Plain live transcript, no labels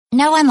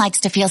No one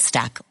likes to feel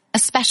stuck,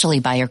 especially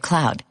by your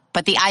cloud.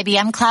 But the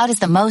IBM Cloud is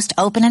the most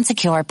open and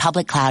secure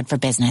public cloud for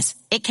business.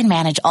 It can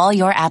manage all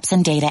your apps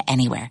and data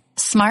anywhere.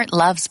 Smart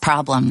loves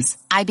problems.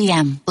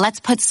 IBM, let's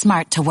put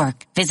smart to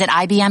work. Visit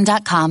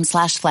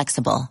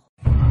IBM.com/flexible.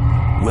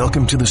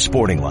 Welcome to the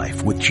Sporting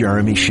Life with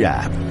Jeremy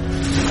Schaap.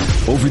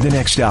 Over the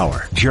next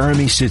hour,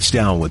 Jeremy sits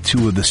down with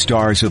two of the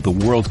stars of the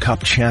World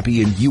Cup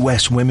champion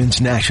U.S.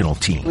 women's national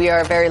team. We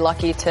are very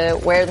lucky to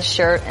wear the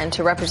shirt and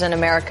to represent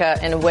America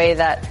in a way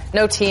that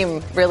no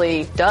team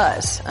really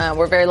does.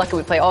 We're very lucky.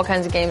 We play all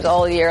kinds of games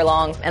all year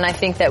long, and I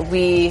think that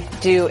we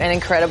do an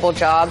incredible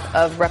job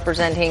of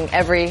representing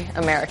every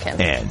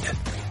American. And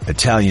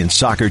Italian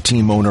soccer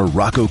team owner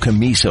Rocco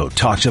Commisso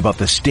talks about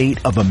the state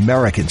of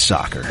American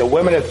soccer. The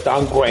women have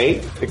done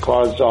great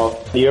because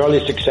of the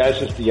early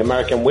successes the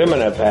American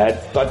women have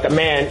had, but the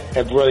men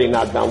have really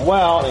not done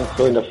well,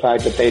 including the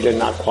fact that they did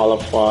not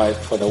qualify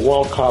for the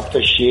World Cup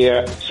this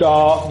year.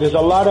 So there's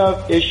a lot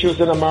of issues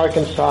in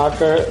American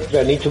soccer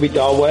that need to be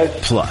dealt with.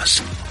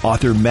 Plus,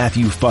 author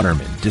Matthew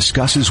Futterman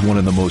discusses one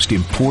of the most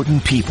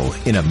important people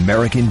in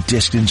American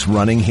distance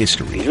running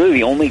history. He's really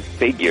the only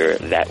figure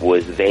that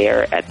was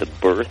there at the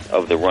birth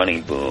of the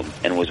running boom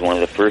and was one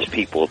of the first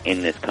people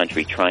in this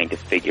country trying to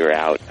figure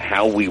out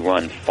how we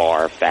run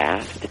far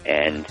fast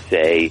and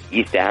say,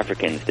 East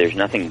Africans, there's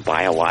nothing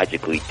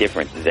biologically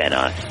different than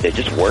us. They're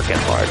just working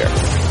harder.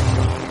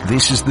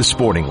 This is The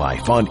Sporting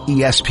Life on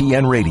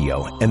ESPN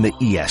Radio and the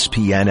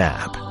ESPN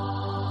app.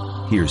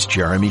 Here's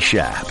Jeremy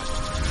Schaap.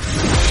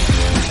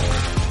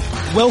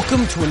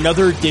 Welcome to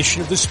another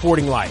edition of The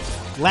Sporting Life.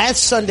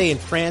 Last Sunday in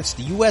France,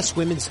 the U.S.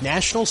 women's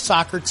national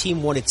soccer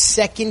team won its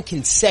second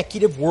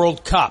consecutive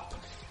World Cup,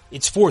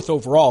 its fourth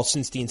overall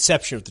since the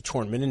inception of the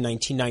tournament in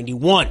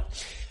 1991.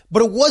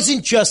 But it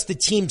wasn't just the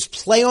team's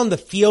play on the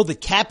field that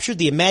captured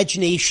the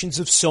imaginations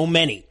of so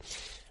many.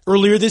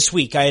 Earlier this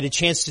week, I had a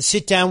chance to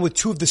sit down with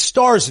two of the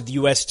stars of the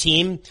U.S.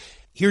 team.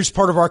 Here's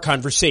part of our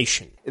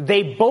conversation.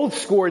 They both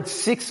scored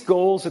 6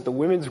 goals at the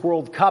Women's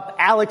World Cup.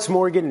 Alex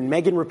Morgan and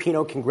Megan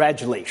Rapinoe,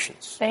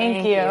 congratulations.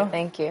 Thank you.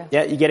 Thank you.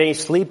 Yeah, you get any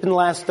sleep in the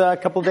last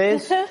couple of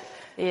days?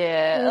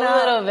 Yeah, a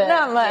little bit.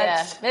 Not much.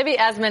 Yeah, maybe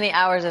as many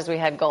hours as we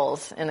had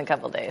goals in a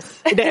couple of days.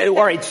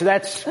 All right, so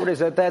that's, what is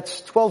that?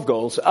 That's 12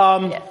 goals.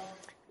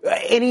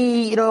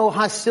 Any,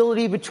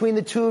 hostility between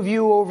the two of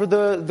you over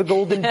the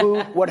Golden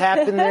Boot? What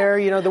happened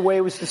there? The way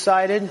it was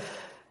decided?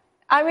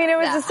 I mean, it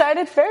was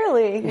decided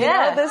fairly.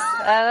 Yeah.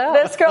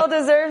 This girl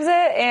deserves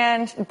it,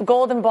 and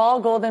golden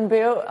ball, golden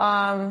boot.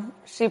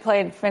 She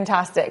played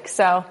fantastic.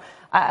 So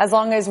as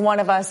long as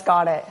one of us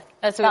got it.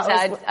 That's what we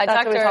said. I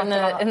talked to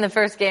her in the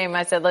first game.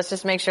 I said, let's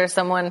just make sure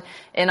someone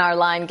in our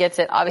line gets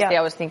it. Obviously,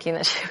 I was thinking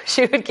that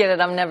she would get it.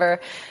 I'm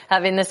never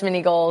having this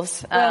many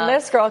goals. Well,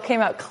 this girl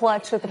came out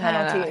clutch with the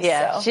penalties.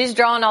 Yeah, so. She's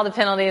drawing all the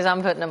penalties.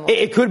 I'm putting them away.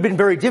 It could have been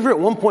very different.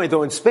 At one point,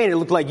 though, in Spain, it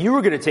looked like you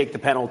were going to take the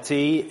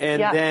penalty,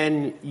 and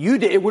then you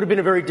did. It would have been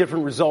a very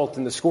different result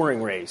in the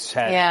scoring race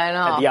had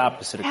the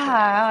opposite occurred.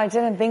 Yeah, I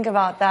didn't think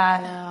about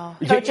that. No.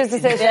 Coach's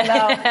decision,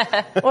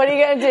 though. What are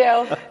you going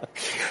to do?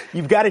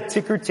 You've got a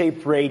ticker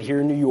tape parade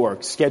here in New York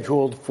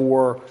scheduled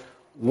for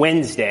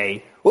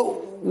Wednesday.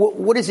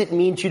 What does it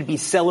mean to you to be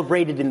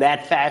celebrated in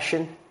that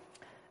fashion?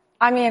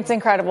 I mean, it's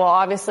incredible.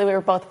 Obviously, we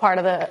were both part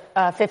of the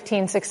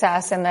 15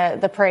 success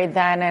and the parade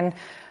then. And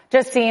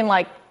just seeing,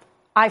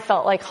 I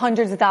felt like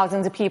hundreds of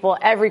thousands of people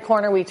every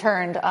corner we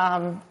turned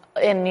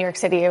in New York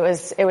City. It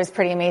was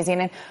pretty amazing.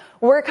 And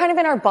we're kind of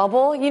in our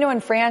bubble, in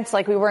France,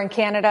 like we were in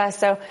Canada.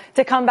 So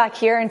to come back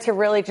here and to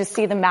really just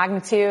see the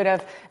magnitude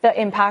of the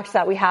impact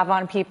that we have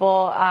on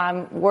people,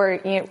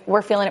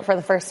 we're feeling it for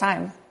the first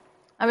time.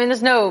 I mean,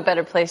 there's no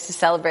better place to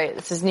celebrate.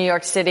 This is New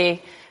York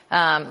City.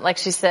 Like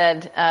she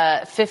said,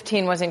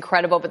 15 was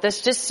incredible, but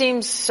this just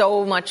seems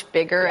so much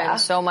bigger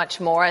and so much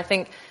more. I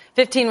think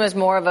 15 was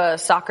more of a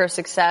soccer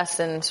success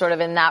and sort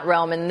of in that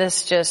realm, and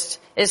this just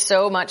is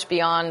so much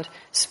beyond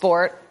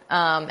sport.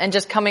 And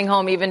just coming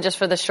home, even just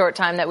for the short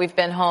time that we've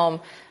been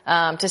home,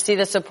 to see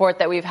the support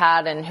that we've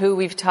had and who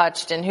we've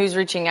touched and who's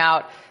reaching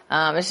out,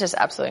 it's just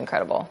absolutely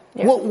incredible.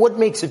 Yeah. What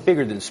makes it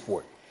bigger than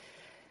sport?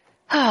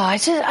 I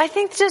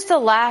think just the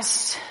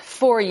last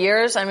 4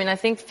 years. I mean, I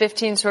think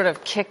 15 sort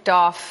of kicked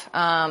off,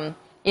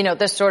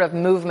 this sort of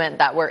movement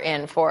that we're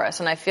in for us.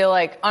 And I feel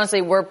like,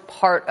 honestly, we're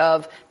part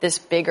of this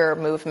bigger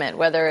movement,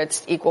 whether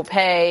it's equal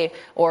pay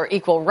or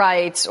equal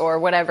rights or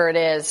whatever it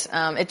is.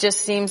 It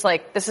just seems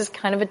like this is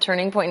kind of a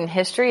turning point in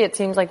history. It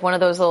seems like one of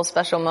those little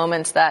special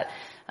moments that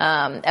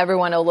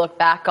everyone will look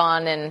back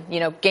on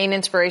and, gain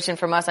inspiration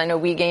from us. I know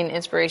we gain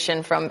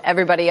inspiration from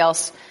everybody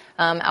else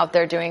out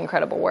there doing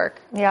incredible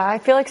work. Yeah, I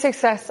feel like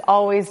success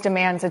always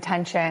demands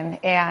attention.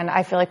 And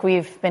I feel like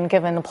we've been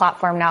given the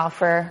platform now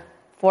for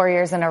 4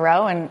 years in a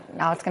row, and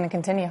now it's going to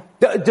continue.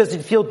 Does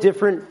it feel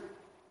different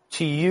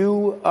to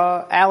you,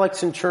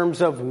 Alex, in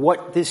terms of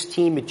what this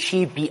team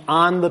achieved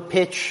beyond the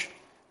pitch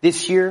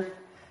this year?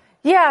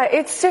 Yeah,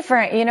 it's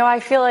different. I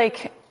feel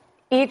like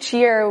each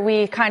year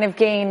we kind of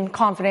gain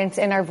confidence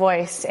in our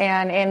voice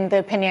and in the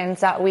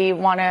opinions that we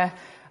want to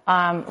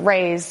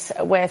raise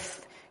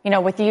with,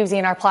 with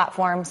using our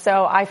platform.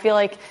 So I feel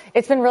like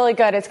it's been really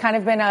good. It's kind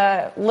of been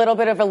a little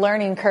bit of a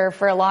learning curve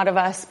for a lot of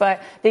us,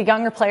 but the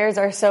younger players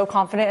are so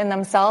confident in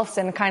themselves,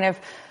 and kind of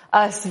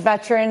us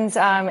veterans,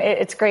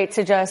 it's great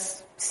to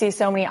just see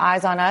so many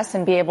eyes on us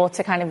and be able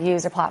to kind of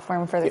use a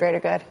platform for the greater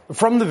good.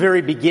 From the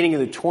very beginning of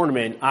the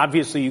tournament,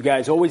 obviously you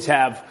guys always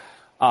have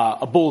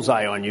a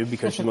bullseye on you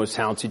because you're the most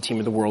talented team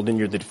in the world and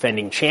you're the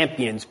defending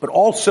champions, but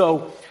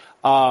also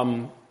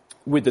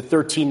with the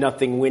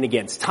 13-0 win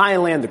against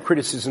Thailand, the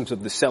criticisms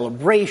of the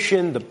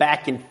celebration, the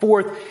back and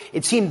forth,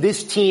 it seemed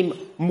this team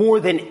more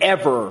than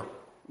ever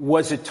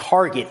was a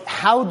target.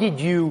 How did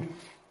you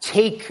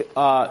take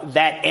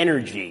that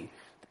energy,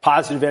 the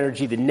positive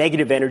energy, the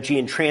negative energy,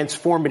 and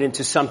transform it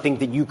into something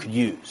that you could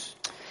use?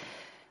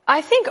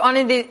 I think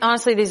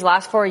honestly these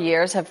last 4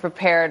 years have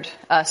prepared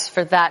us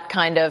for that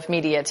kind of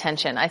media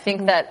attention. I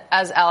think that,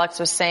 as Alex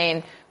was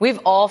saying, we've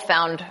all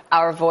found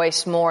our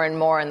voice more and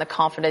more, and the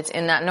confidence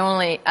in that, not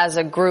only as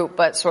a group,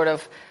 but sort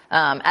of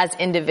as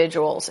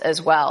individuals as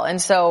well.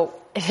 And so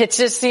it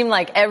just seemed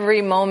like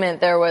every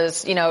moment there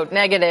was,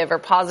 negative or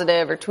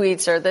positive or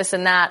tweets or this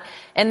and that.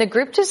 And the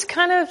group just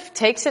kind of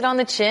takes it on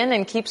the chin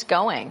and keeps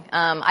going.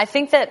 I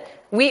think that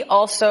we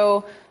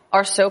also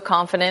are so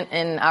confident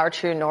in our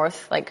true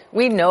north. Like,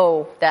 we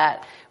know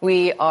that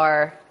we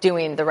are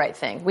doing the right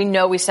thing. We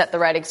know we set the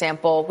right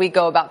example. We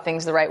go about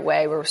things the right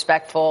way. We're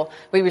respectful.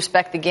 We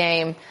respect the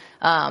game.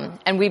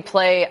 And we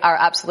play our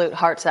absolute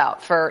hearts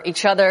out for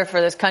each other, for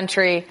this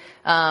country.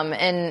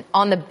 And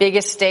on the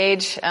biggest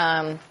stage,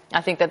 I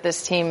think that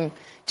this team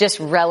just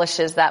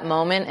relishes that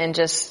moment and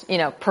just,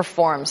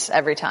 performs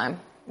every time.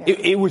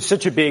 It was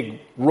such a big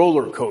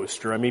roller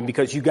coaster. I mean,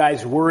 because you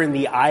guys were in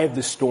the eye of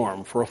the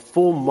storm for a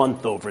full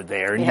month over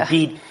there, and you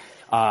beat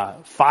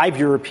 5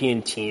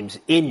 European teams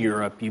in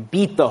Europe. You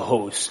beat the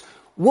hosts.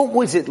 What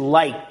was it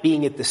like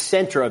being at the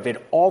center of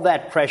it, all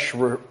that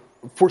pressure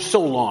for so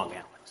long,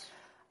 Alex?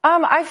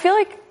 I feel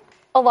like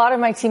a lot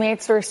of my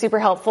teammates were super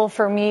helpful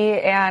for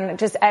me, and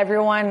just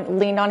everyone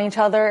leaned on each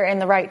other in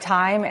the right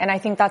time, and I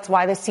think that's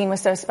why this team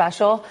was so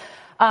special.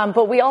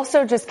 But we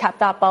also just kept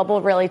that bubble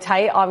really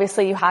tight.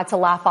 Obviously, you had to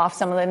laugh off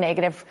some of the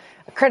negative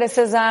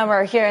criticism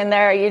or here and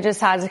there. You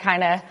just had to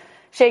kind of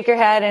shake your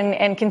head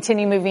and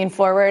continue moving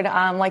forward.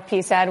 Like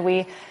P said,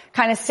 we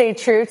kind of stayed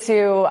true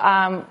to,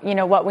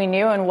 what we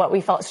knew and what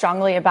we felt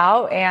strongly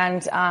about.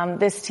 And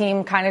this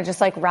team kind of just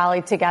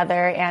rallied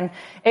together. And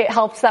it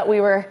helped that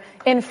we were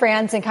in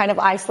France and kind of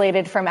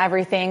isolated from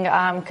everything.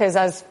 Because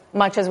as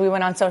much as we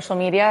went on social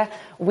media,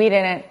 we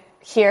didn't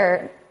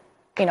hear,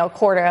 a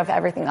quarter of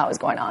everything that was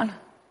going on.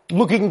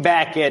 Looking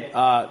back at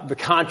the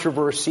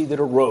controversy that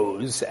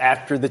arose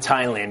after the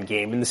Thailand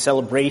game and the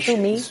celebrations.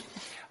 Who, me?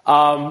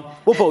 Well,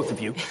 both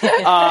of you.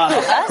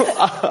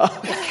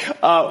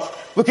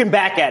 Looking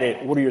back at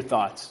it, what are your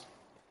thoughts?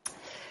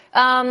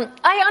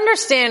 I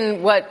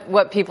understand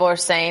what people are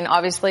saying,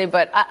 obviously,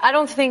 but I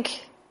don't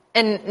think,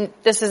 and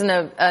this isn't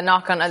a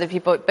knock on other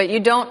people, but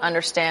you don't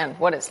understand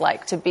what it's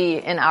like to be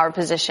in our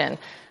position.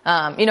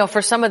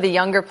 For some of the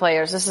younger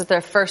players, this is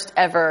their first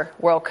ever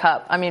World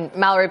Cup. I mean,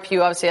 Mallory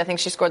Pugh, obviously, I think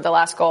she scored the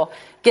last goal,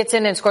 gets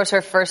in and scores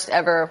her first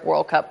ever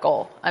World Cup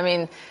goal. I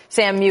mean,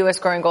 Sam Mew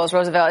scoring goals,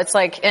 Roosevelt. It's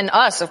and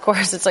us, of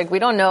course, it's we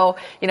don't know,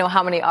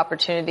 how many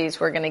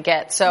opportunities we're going to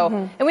get. So,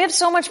 and we have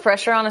so much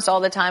pressure on us all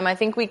the time. I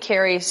think we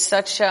carry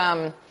such,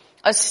 a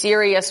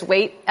serious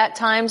weight at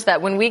times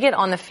that when we get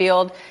on the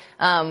field,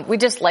 we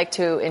just like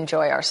to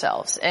enjoy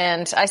ourselves.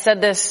 And I said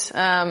this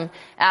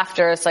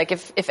after. It's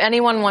if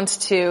anyone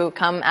wants to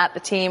come at the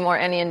team or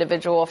any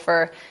individual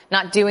for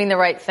not doing the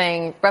right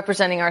thing,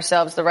 representing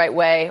ourselves the right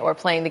way, or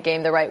playing the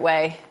game the right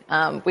way,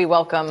 we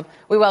welcome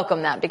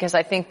that, because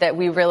I think that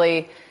we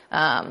really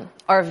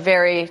are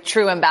very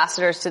true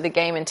ambassadors to the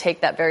game and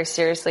take that very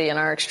seriously and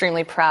are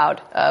extremely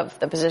proud of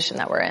the position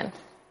that we're in.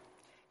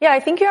 Yeah, I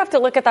think you have to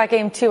look at that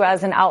game, too,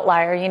 as an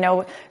outlier.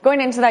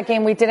 Going into that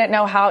game, we didn't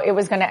know how it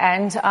was going to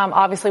end.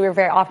 Obviously, we were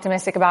very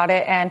optimistic about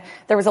it, and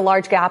there was a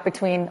large gap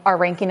between our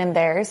ranking and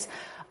theirs.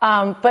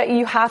 But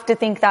you have to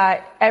think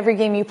that every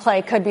game you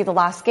play could be the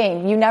last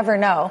game. You never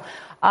know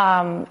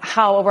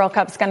how a World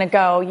Cup's going to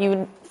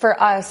go. For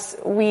us,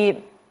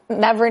 we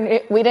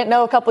didn't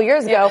know a couple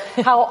years ago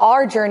how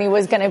our journey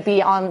was going to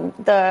be on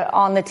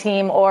the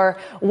team, or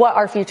what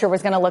our future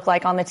was going to look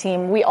like on the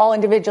team. We all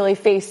individually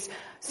faced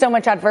so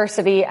much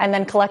adversity, and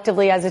then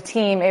collectively as a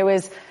team, it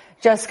was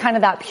just kind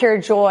of that pure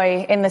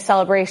joy in the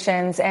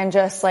celebrations and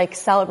just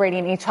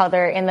celebrating each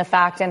other in the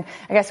fact. And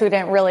I guess we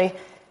didn't really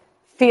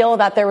feel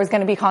that there was going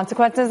to be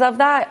consequences of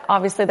that.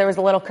 Obviously, there was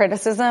a little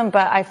criticism,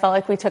 but I felt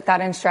like we took that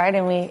in stride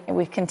and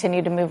we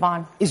continued to move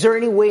on. Is there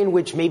any way in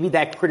which maybe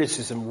that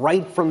criticism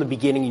right from the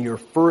beginning in your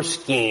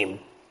first game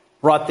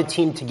brought the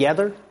team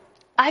together?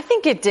 I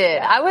think it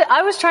did.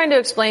 I was trying to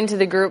explain to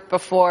the group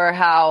before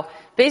how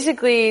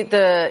basically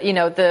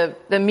the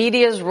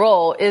media's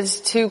role is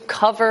to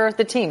cover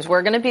the teams.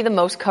 We're going to be the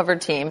most covered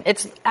team.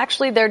 It's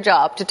actually their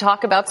job to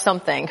talk about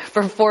something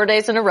for 4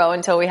 days in a row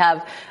until we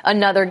have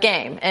another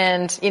game.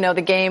 And,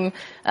 the game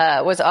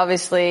was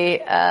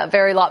obviously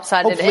very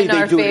lopsided Hopefully in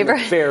our favor. Hopefully they do it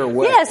in a fair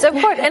way. Yes, of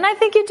course. And I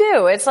think you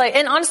do. It's like,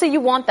 and honestly, you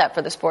want that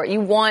for the sport.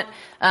 You want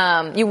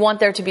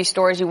there to be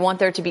stories. You want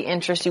there to be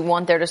interest. You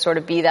want there to sort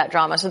of be that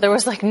drama. So there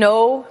was like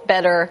no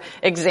better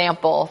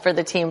example for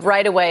the team.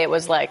 Right away, it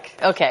was like,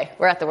 okay,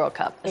 we're at the World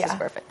Cup. This is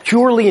perfect.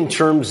 Purely in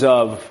terms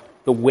of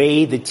the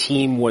way the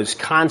team was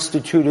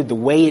constituted, the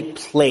way it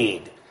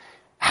played,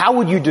 how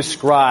would you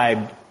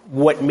describe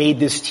what made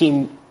this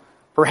team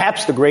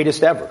perhaps the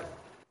greatest ever?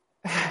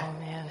 Oh,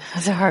 man,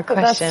 that's a hard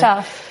question. That's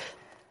tough.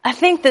 I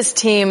think this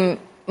team,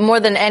 more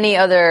than any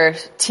other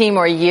team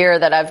or year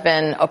that I've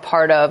been a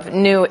part of,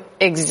 knew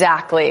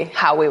exactly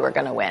how we were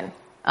going to win.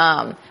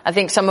 I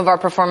think some of our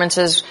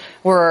performances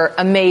were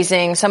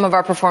amazing. Some of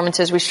our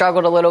performances, we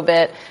struggled a little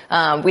bit.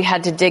 We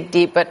had to dig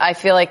deep, but I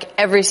feel like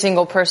every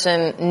single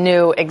person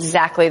knew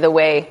exactly the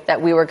way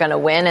that we were going to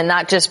win, and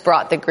that just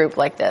brought the group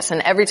like this.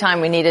 And every time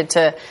we needed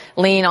to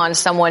lean on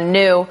someone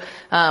new,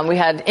 we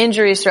had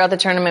injuries throughout the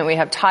tournament. We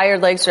have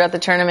tired legs throughout the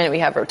tournament. We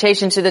have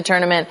rotations through the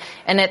tournament.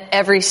 And at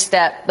every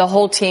step, the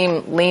whole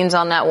team leans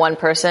on that one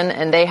person,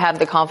 and they have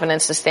the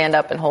confidence to stand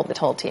up and hold the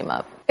whole team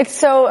up. It's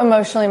so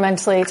emotionally,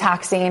 mentally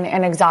taxing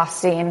and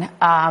exhausting.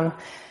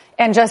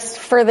 And just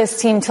for this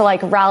team to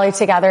like rally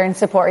together and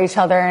support each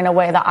other in a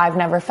way that I've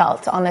never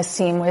felt on this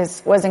team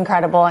was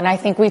incredible. And I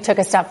think we took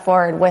a step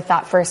forward with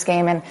that first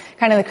game, and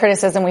kind of the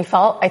criticism we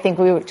felt. I think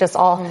we just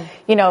all,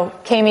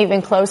 came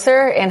even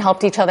closer and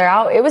helped each other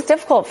out. It was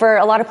difficult for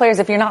a lot of players.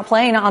 If you're not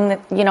playing on the,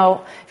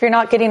 if you're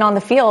not getting on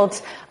the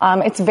field,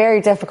 it's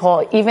very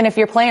difficult. Even if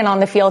you're playing on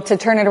the field, to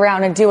turn it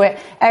around and do it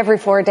every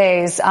 4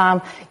 days.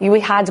 We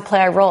had to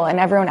play our role, and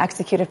everyone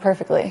executed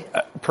perfectly.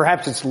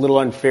 Perhaps it's a little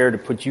unfair to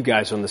put you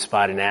guys on the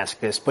spot and ask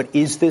this, but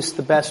is this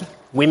the best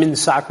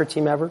women's soccer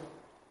team ever?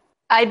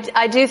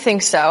 I do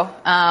think so.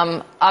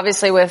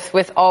 Obviously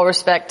with all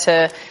respect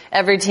to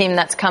every team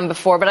that's come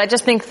before, but I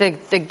just think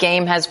the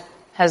game has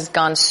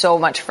gone so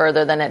much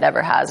further than it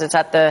ever has. It's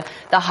at the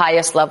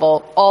highest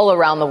level all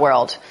around the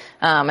world.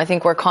 I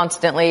think we're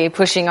constantly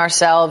pushing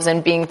ourselves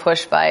and being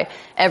pushed by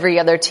every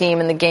other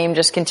team, and the game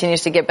just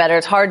continues to get better.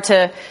 It's hard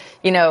to,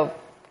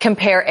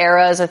 compare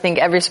eras. I think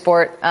every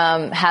sport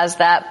has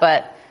that,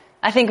 but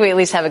I think we at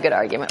least have a good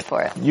argument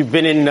for it. You've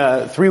been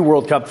in 3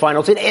 World Cup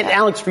finals. And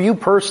Alex, for you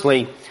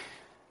personally,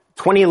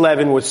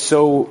 2011 was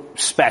so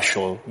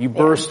special. You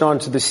burst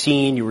onto the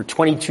scene. You were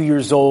 22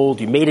 years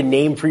old. You made a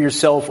name for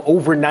yourself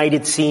overnight,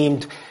 it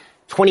seemed.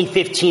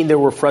 2015, there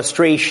were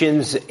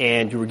frustrations,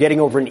 and you were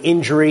getting over an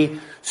injury.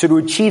 So to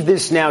achieve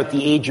this now at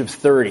the age of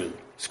 30,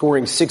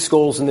 scoring 6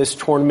 goals in this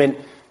tournament,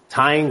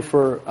 tying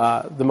for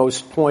the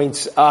most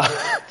points. Shout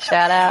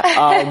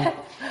out.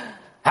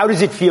 How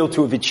does it feel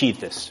to have achieved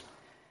this?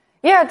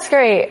 Yeah, it's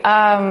great.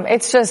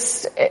 It's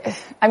just,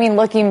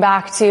 looking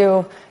back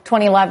to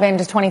 2011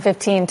 to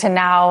 2015 to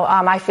now,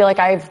 I feel like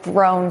I've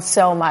grown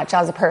so much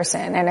as a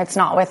person, and it's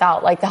not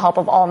without like the help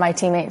of all my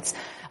teammates,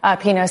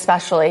 Pino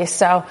especially.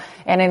 So,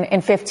 and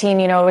in 15,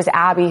 it was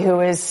Abby who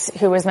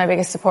was my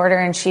biggest supporter,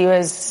 and she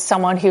was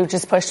someone who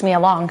just pushed me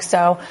along.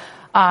 So,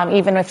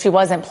 even if she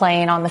wasn't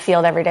playing on the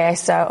field every day,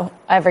 so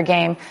every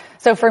game.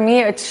 So for me,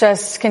 it's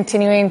just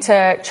continuing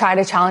to try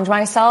to challenge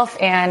myself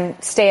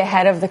and stay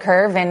ahead of the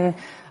curve and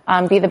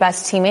be the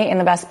best teammate and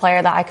the best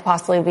player that I could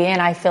possibly be. And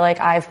I feel like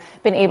I've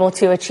been able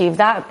to achieve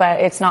that,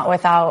 but it's not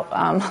without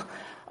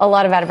a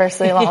lot of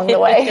adversity along the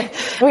way.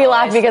 We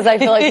laugh because I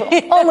feel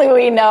like only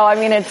we know.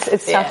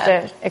 It's tough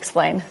to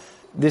explain.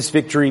 This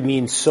victory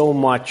means so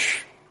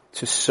much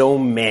to so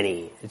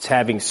many. It's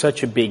having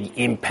such a big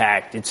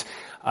impact.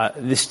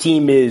 This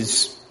team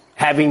is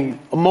having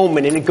a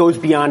moment, and it goes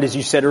beyond, as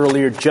you said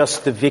earlier,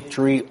 just the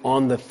victory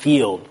on the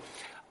field.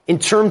 In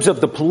terms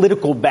of the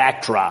political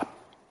backdrop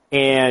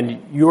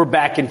and your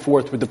back and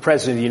forth with the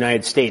President of the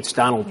United States,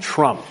 Donald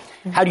Trump,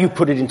 how do you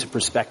put it into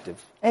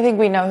perspective? I think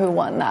we know who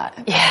won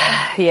that.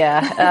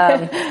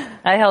 Yeah.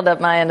 I held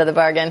up my end of the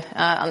bargain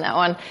on that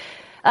one.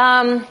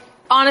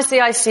 Honestly,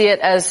 I see it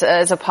as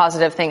a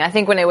positive thing. I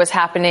think when it was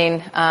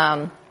happening,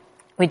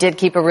 we did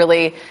keep a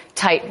really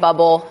tight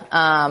bubble,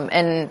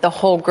 and the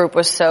whole group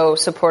was so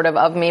supportive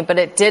of me, but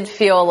it did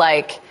feel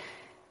like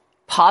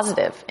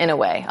positive in a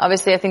way.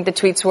 Obviously, I think the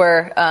tweets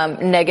were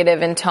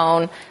negative in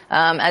tone,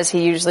 as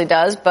he usually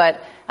does,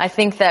 but I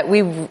think that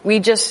we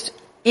just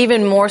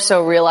even more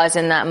so realize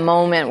in that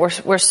moment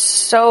we're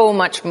so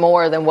much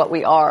more than what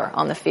we are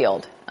on the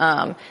field.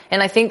 And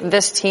I think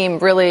this team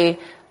really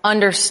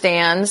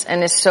understands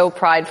and is so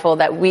prideful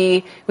that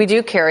we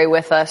do carry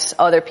with us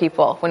other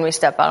people when we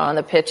step out on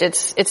the pitch.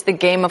 It's the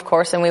game, of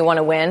course, and we want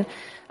to win.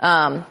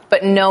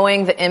 But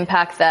knowing the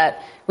impact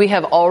that we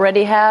have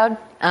already had,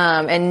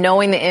 and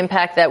knowing the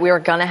impact that we were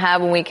going to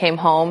have when we came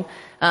home,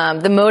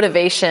 the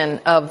motivation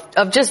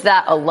of just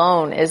that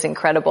alone is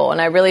incredible. And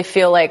I really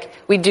feel like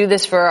we do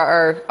this for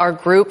our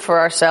group, for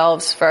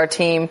ourselves, for our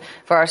team,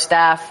 for our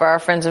staff, for our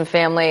friends and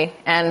family,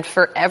 and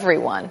for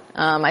everyone.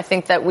 I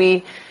think that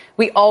we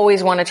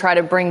always want to try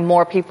to bring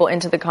more people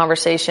into the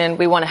conversation.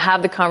 We want to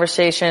have the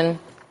conversation.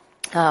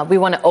 We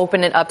want to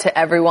open it up to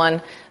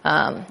everyone.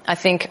 I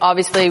think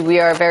obviously we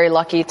are very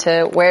lucky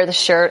to wear the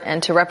shirt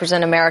and to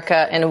represent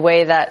America in a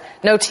way that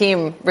no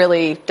team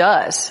really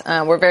does.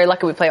 We're very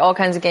lucky. We play all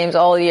kinds of games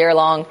all year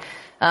long.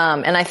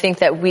 And I think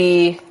that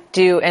we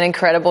do an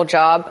incredible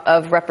job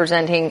of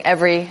representing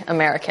every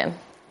American.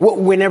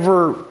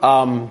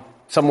 Whenever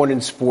someone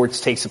in sports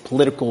takes a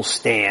political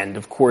stand,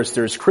 of course,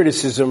 there's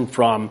criticism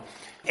from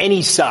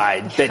any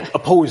side that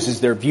opposes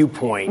their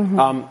viewpoint.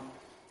 Mm-hmm.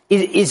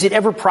 Is it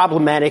ever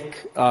problematic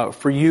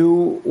for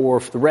you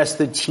or for the rest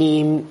of the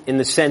team in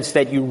the sense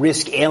that you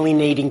risk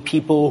alienating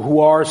people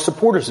who are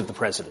supporters of the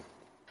president?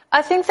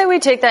 I think that we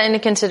take that into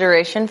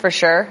consideration for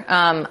sure.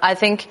 I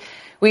think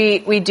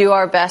we do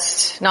our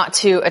best not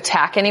to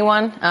attack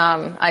anyone.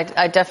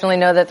 I definitely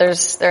know that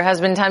there has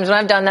been times when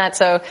I've done that,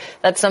 so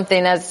that's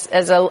something as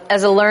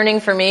a learning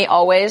for me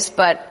always.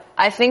 But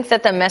I think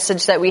that the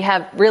message that we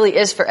have really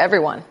is for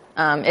everyone.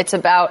 It's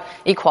about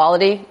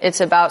equality. It's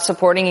about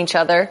supporting each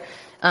other.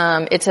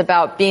 It's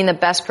about being the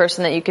best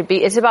person that you could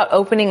be. It's about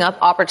opening up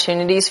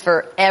opportunities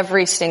for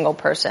every single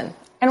person.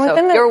 And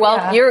within so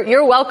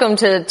you're welcome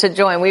to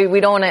join. We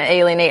don't want to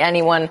alienate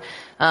anyone.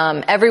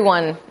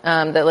 Everyone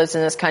that lives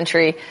in this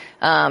country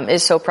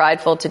is so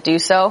prideful to do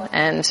so,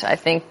 and I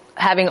think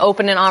having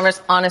open and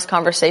honest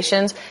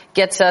conversations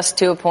gets us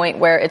to a point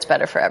where it's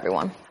better for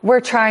everyone.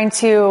 We're trying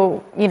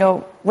to,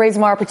 raise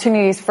more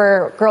opportunities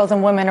for girls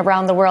and women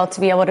around the world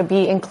to be able to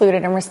be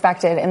included and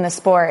respected in the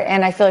sport.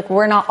 And I feel like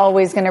we're not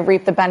always going to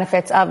reap the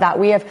benefits of that.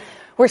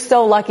 We're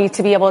so lucky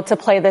to be able to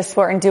play this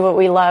sport and do what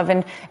we love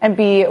and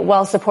be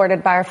well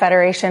supported by our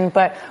federation.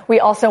 But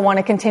we also want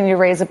to continue to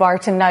raise the bar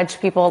to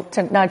nudge people,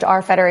 to nudge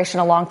our federation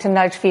along, to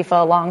nudge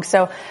FIFA along.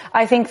 So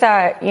I think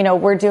that,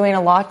 we're doing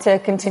a lot to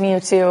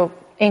continue to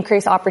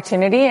increase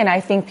opportunity, and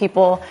I think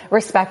people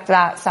respect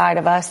that side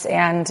of us,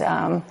 and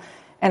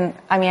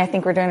I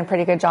think we're doing a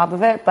pretty good job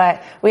of it,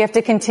 but we have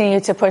to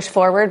continue to push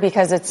forward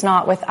because it's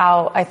not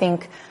without, I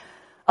think,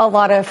 a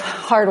lot of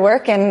hard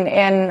work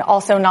and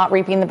also not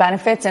reaping the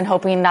benefits and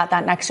hoping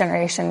that next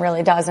generation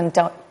really does and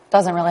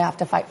doesn't really have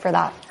to fight for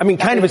that.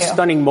 Kind of a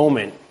stunning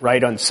moment,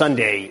 right, on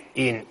Sunday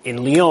in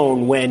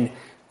Lyon when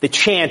the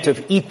chant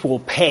of equal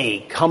pay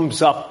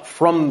comes up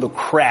from the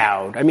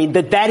crowd.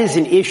 That is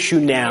an issue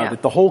now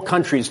that the whole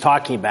country is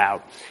talking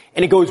about.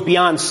 And it goes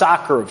beyond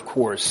soccer, of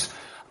course.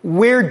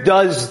 Where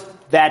does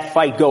that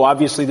fight go?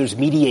 Obviously, there's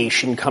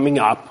mediation coming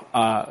up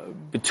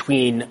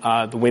between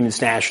the women's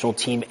national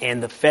team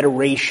and the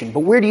federation.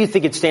 But where do you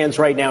think it stands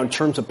right now in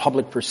terms of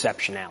public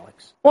perception,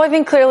 Alex? Well, I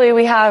think clearly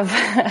we have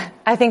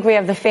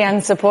the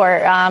fan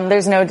support.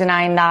 There's no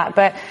denying that.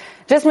 But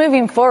just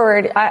moving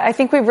forward, I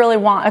think we really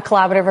want a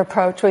collaborative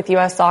approach with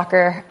U.S.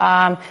 Soccer.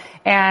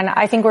 And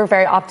I think we're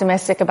very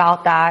optimistic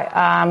about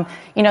that.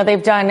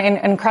 They've done an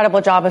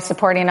incredible job of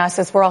supporting us.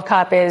 This World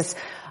Cup is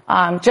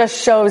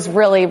just shows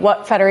really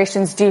what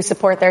federations do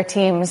support their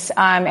teams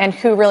and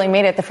who really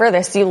made it the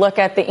furthest. You look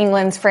at the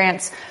England's,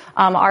 France,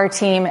 our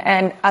team,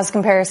 and as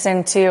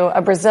comparison to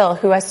a Brazil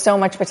who has so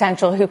much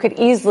potential, who could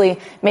easily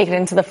make it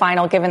into the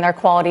final given their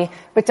quality,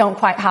 but don't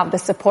quite have the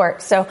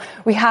support. So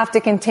we have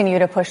to continue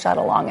to push that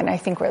along, and I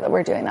think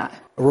we're doing that.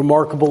 A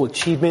remarkable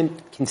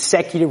achievement,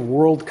 consecutive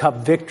World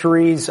Cup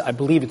victories. I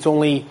believe it's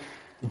only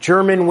the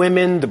German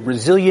women, the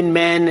Brazilian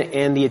men,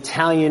 and the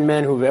Italian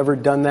men who have ever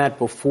done that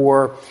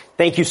before.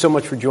 Thank you so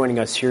much for joining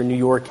us here in New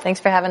York. Thanks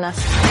for having us.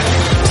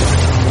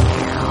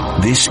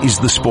 This is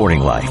The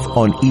Sporting Life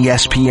on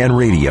ESPN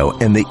Radio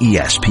and the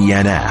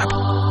ESPN app.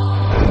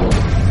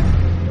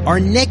 Our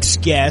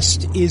next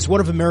guest is one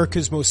of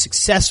America's most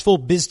successful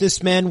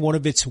businessmen, one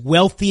of its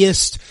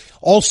wealthiest,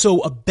 also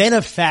a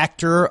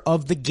benefactor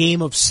of the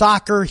game of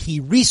soccer.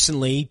 He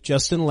recently,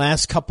 just in the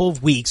last couple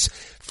of weeks,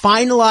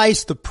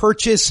 finalized the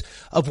purchase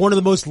of one of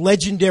the most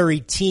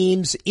legendary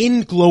teams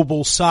in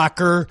global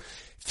soccer,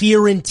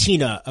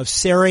 Fiorentina of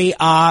Serie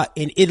A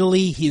in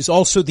Italy. He is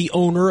also the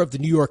owner of the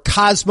New York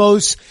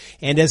Cosmos.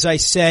 And as I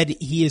said,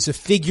 he is a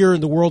figure in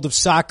the world of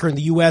soccer in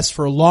the U.S.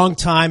 for a long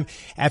time.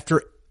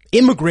 After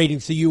immigrating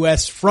to the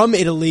U.S. from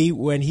Italy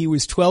when he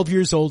was 12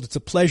 years old, it's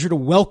a pleasure to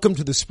welcome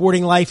to The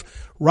Sporting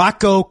Life,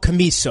 Rocco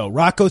Commisso.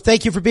 Rocco,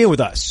 thank you for being with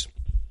us.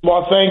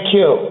 Well, thank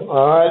you.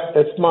 All right.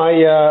 It's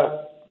my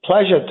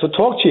pleasure to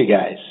talk to you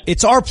guys.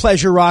 It's our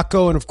pleasure,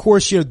 Rocco. And of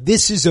course,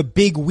 this is a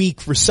big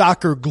week for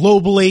soccer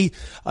globally.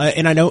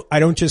 And I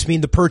don't just mean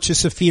the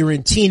purchase of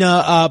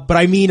Fiorentina, but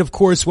I mean, of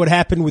course, what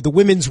happened with the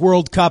Women's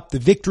World Cup, the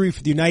victory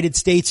for the United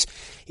States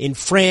in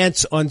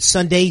France on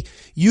Sunday.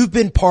 You've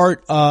been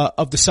part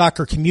of the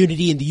soccer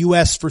community in the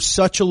U.S. for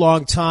such a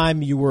long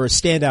time. You were a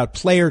standout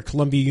player at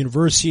Columbia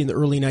University in the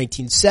early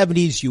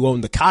 1970s. You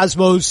owned the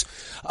Cosmos.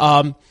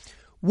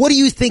 What do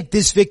you think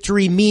this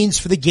victory means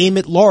for the game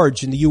at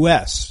large in the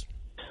U.S.?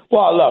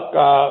 Well,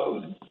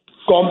 look,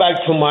 going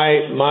back to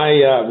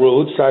my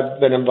roots,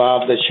 I've been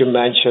involved, as you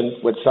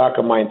mentioned, with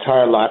soccer my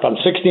entire life. I'm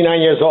 69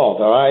 years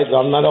old, all right? So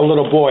I'm not a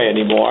little boy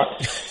anymore.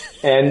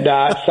 And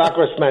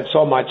soccer has meant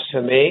so much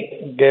to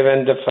me,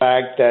 given the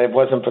fact that it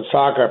wasn't for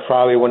soccer, I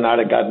probably would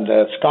not have gotten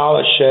the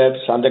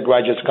scholarships,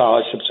 undergraduate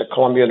scholarships at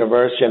Columbia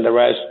University and the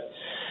rest.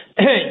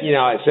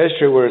 It's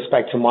history with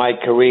respect to my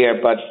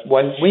career. But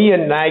when we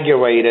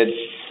inaugurated,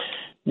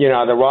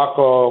 the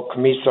Rocco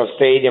Commisso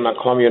Stadium at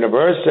Columbia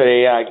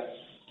University,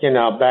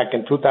 back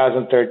in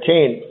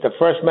 2013, the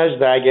first message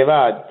that I gave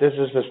out, this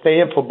is the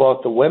stadium for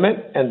both the women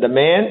and the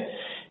men.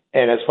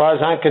 And as far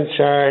as I'm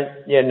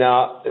concerned,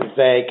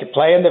 they can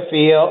play in the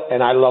field,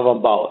 and I love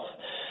them both.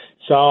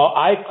 So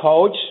I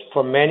coached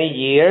for many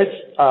years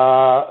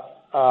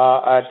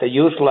at the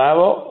youth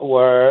level,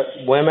 where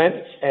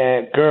women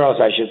and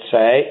girls, I should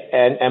say,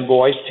 and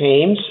boys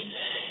teams.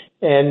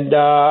 And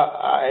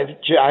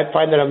I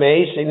find it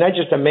amazing, not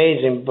just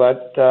amazing,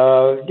 but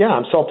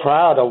I'm so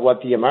proud of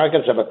what the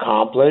Americans have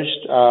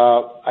accomplished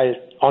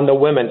on the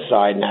women's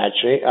side,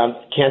 naturally. I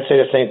can't say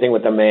the same thing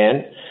with the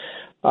men.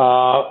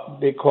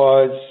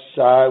 Because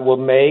it will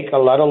make a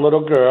lot of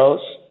little girls,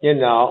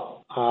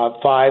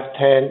 5,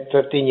 10,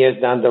 15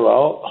 years down the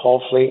road,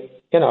 hopefully,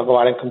 go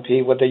out and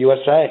compete with the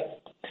USA.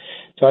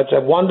 So it's a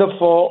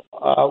wonderful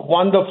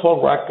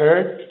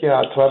record, to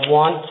have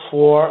won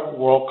 4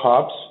 World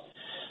Cups.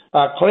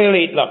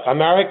 Clearly, look,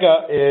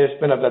 America has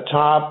been at the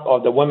top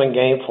of the women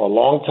game for a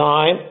long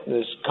time.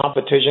 There's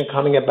competition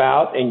coming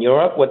about in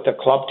Europe with the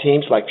club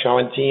teams like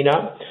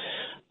Fiorentina.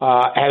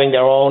 Having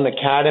their own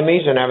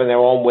academies and having their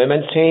own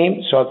women's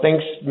team. So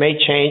things may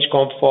change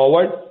going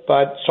forward,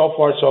 but so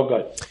far so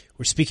good.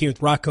 We're speaking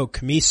with Rocco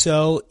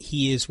Commisso.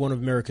 He is one of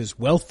America's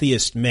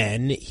wealthiest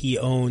men. He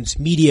owns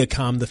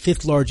Mediacom, the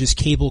 5th largest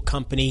cable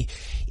company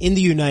in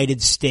the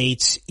United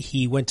States.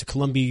 He went to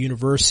Columbia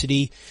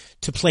University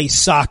to play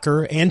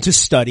soccer and to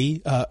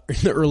study in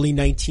the early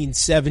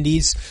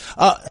 1970s.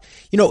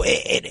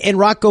 And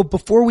Rocco,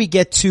 before we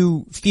get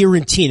to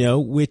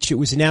Fiorentina, which it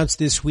was announced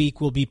this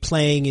week will be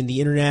playing in the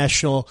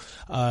International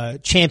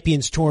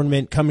Champions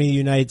Tournament coming to the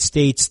United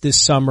States this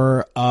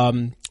summer,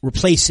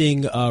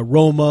 replacing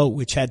Roma,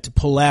 which had to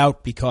pull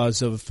out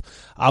because of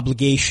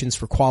obligations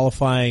for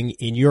qualifying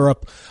in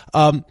Europe.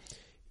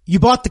 You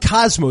bought the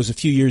Cosmos a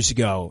few years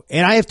ago,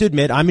 and I have to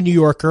admit, I'm a New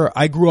Yorker.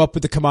 I grew up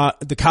with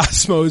the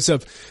Cosmos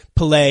of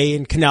Pelé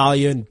and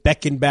Canalia and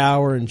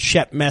Beckenbauer and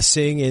Shep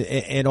Messing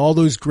and all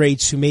those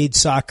greats who made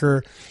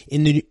soccer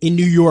in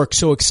New York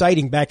so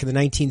exciting back in the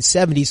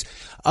 1970s.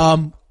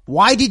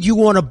 Why did you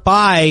want to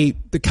buy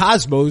the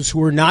Cosmos,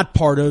 who are not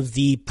part of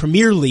the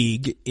Premier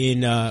League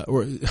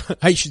or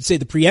I should say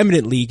the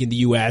preeminent league in the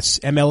U.S.,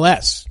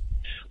 MLS?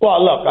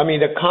 Well, look,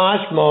 the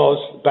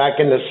Cosmos back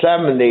in the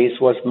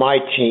 70s was my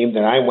team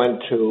that I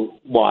went to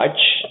watch,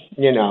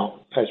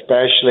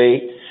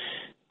 especially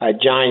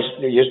at Giants.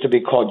 It used to be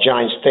called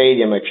Giant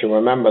Stadium, if you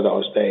remember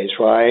those days,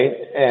 right?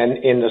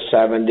 And in the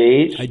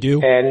 70s. I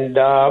do. And,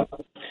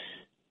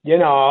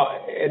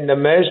 in the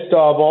midst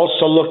of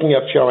also looking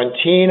at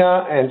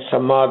Fiorentina and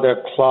some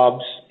other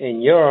clubs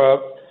in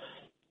Europe,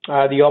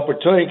 the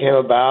opportunity came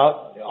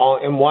about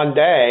in one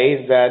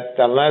day that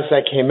unless I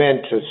came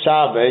in to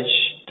salvage,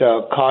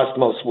 the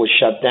Cosmos was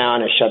shut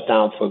down and shut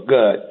down for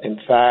good. In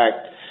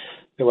fact,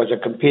 there was a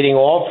competing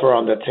offer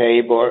on the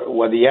table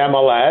where the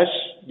MLS,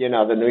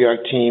 the New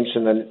York teams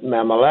in the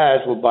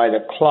MLS would buy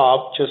the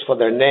club just for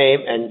their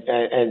name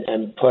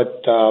and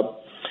put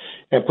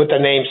the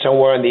name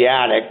somewhere in the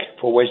attic,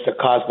 for which the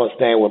Cosmos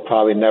name would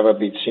probably never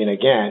be seen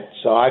again.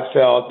 So I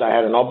felt I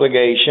had an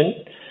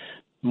obligation,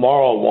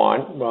 moral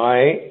one,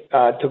 right,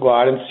 to go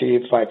out and see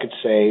if I could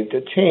save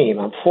the team.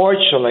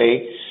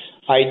 Unfortunately,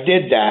 I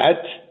did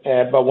that.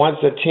 But once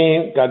the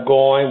team got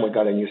going, we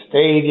got a new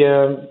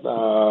stadium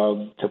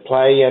to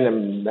play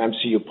in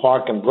MCU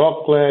Park in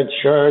Brooklyn,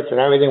 shirts and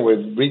everything. We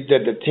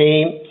redid the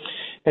team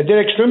and did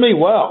extremely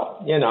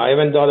well.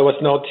 Even though there was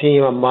no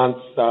team in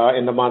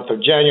the month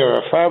of January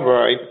or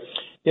February,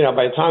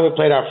 by the time we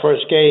played our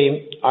first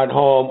game at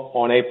home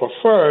on April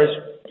 1st,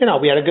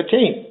 we had a good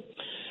team.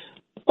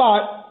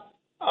 But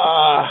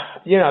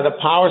the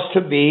powers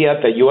to be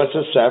at the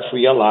USSF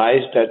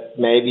realized that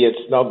maybe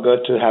it's no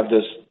good to have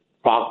this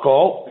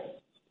Rocco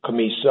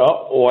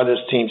Commisso or this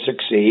team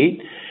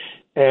succeed.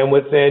 And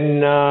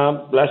within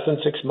less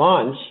than 6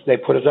 months, they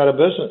put us out of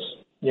business.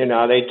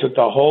 They took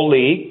the whole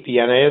league, the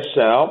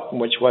NASL,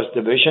 which was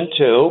Division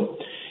II,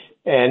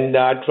 and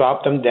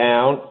dropped them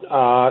down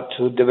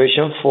to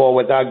Division IV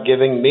without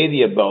giving me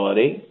the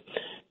ability,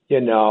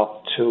 to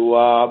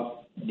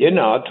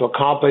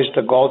accomplish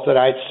the goals that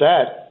I'd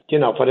set,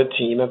 for the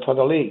team and for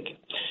the league.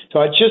 So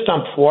it's just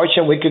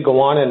unfortunate. We could go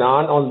on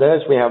on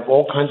this. We have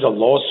all kinds of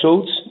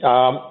lawsuits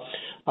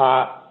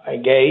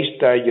against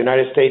the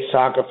United States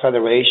Soccer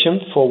Federation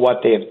for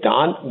what they have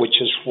done, which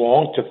is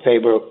wrong, to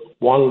favor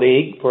one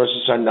league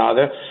versus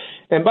another.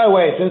 And by the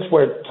way, since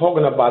we're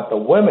talking about the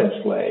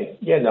women's league,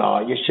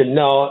 you should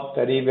know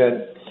that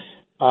even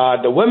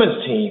the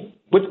women's team,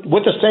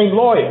 with the same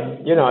lawyer,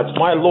 it's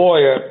my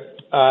lawyer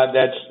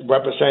that's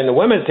representing the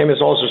women's team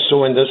is also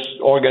suing this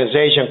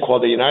organization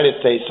called the United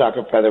States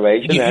Soccer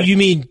Federation. You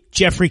mean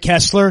Jeffrey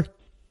Kessler?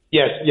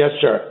 Yes,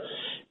 sir.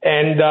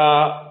 And,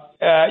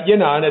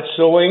 and it's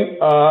suing,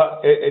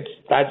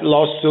 that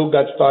lawsuit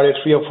got started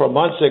 3 or 4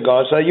 months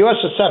ago. So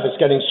USSF is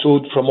getting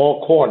sued from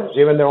all corners.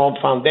 Even their own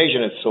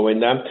foundation is suing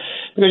them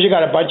because you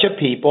got a bunch of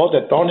people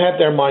that don't have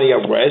their money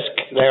at risk.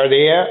 They're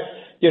there,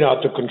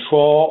 to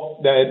control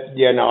their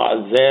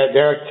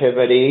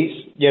activities,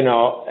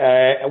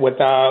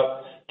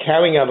 without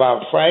caring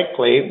about,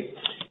 frankly,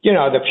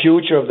 the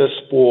future of the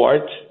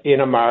sport in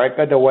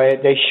America the way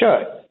they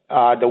should.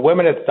 The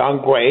women have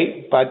done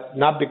great, but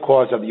not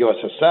because of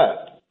USSF.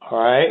 All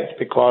right, it's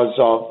because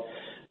of,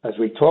 as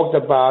we talked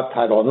about,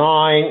 Title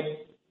IX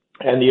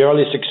and the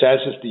early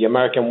successes the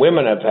American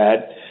women have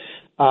had.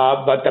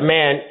 But the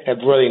men have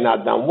really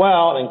not done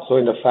well,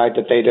 including the fact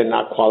that they did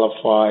not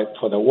qualify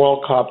for the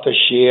World Cup this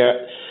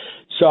year.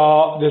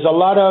 So there's a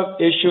lot of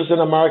issues in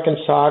American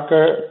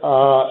soccer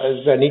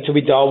that need to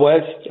be dealt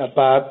with,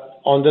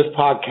 but on this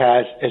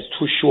podcast, it's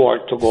too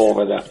short to go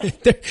over them.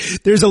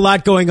 There's a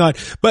lot going on.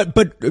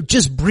 But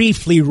just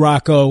briefly,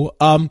 Rocco,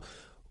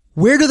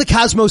 where do the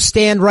Cosmos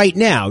stand right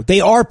now?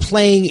 They are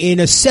playing in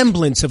a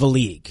semblance of a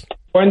league.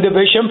 We're in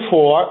Division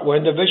 4.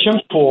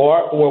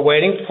 We're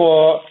waiting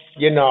for,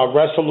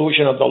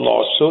 resolution of the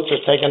lawsuits.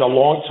 It's taken a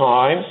long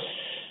time.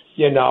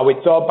 We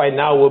thought by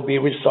now it would be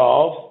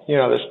resolved.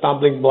 The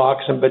stumbling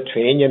blocks in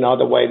between,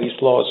 the way these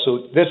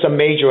lawsuits. This is a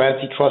major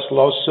antitrust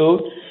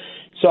lawsuit.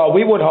 So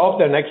we would hope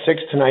the next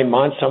 6 to 9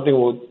 months something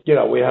will,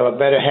 we have a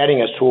better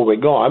heading as to where we're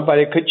going. But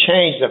it could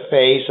change the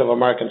face of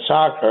American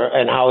soccer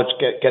and how it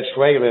gets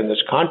regulated in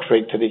this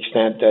country to the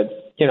extent that,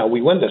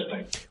 we win this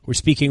thing. We're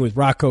speaking with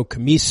Rocco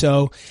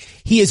Commisso.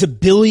 He is a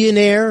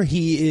billionaire.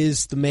 He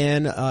is the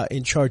man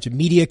in charge of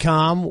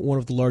Mediacom, one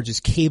of the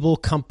largest cable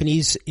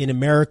companies in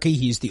America.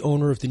 He's the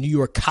owner of the New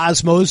York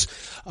Cosmos,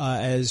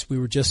 as we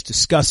were just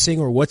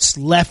discussing, or what's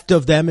left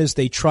of them as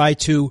they try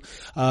to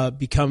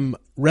become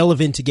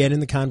relevant again in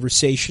the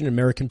conversation in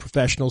American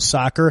professional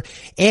soccer.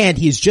 And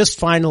he's just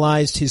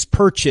finalized his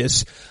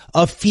purchase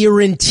of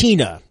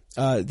Fiorentina,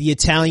 the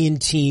Italian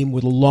team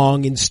with a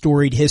long and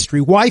storied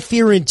history. Why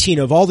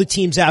Fiorentina? Of all the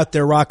teams out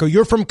there, Rocco,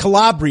 you're from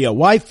Calabria.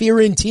 Why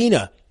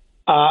Fiorentina?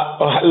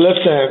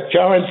 Listen,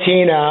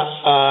 Fiorentina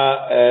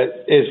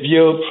is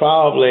viewed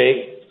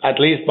probably, at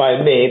least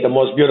by me, the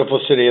most beautiful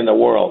city in the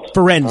world.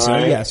 Firenze,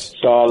 right? Yes.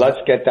 So let's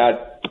get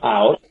that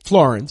out.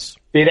 Florence.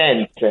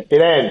 Firenze,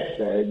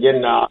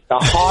 the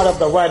heart of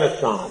the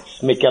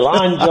Renaissance.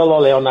 Michelangelo,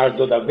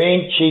 Leonardo da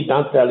Vinci,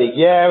 Dante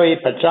Alighieri,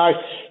 Petrarch.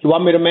 You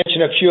want me to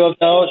mention a few of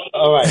those?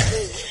 All right.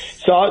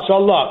 So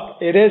look,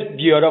 it is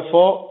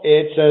beautiful.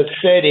 It's a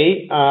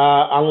city,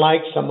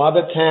 unlike some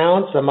other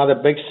towns, some other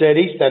big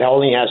cities that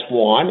only has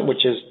one,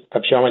 which is the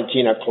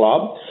Fiorentina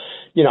club.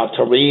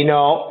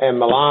 Torino and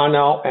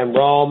Milano and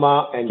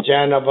Roma and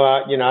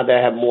Genova,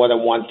 they have more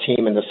than one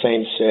team in the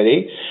same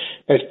city.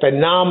 There's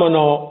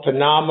phenomenal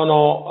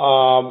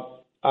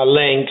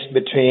links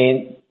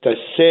between the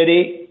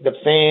city, the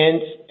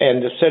fans,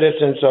 and the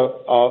citizens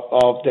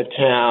of the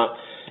town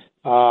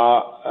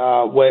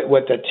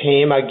with the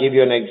team. I'll give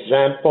you an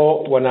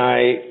example.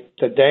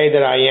 The day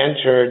that I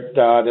entered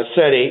the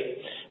city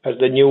as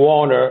the new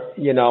owner,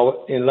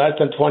 in less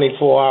than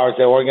 24 hours,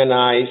 they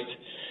organized,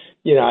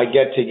 a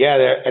get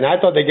together. And I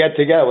thought the get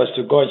together was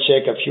to go and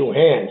shake a few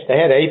hands. They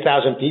had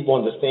 8,000 people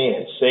in the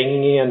stands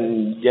singing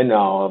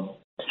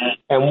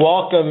and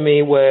welcomed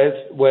me with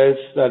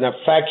an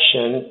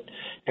affection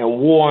and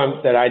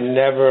warmth that I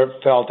never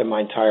felt in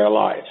my entire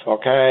life.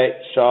 Okay,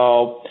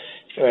 so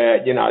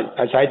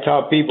as I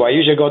tell people, I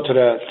usually go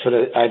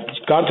I've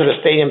gone to the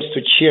stadiums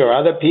to cheer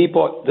other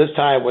people. This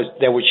time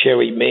they were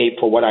cheering me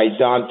for what I'd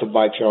done to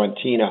buy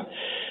Fiorentina.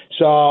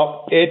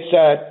 So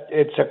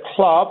it's a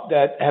club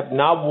that have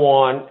not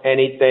won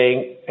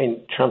anything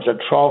in terms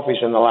of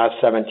trophies in the last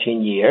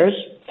 17 years.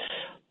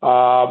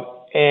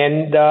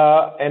 And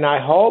I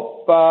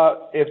hope,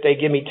 if they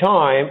give me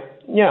time,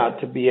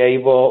 to be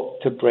able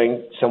to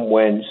bring some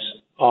wins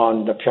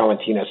on the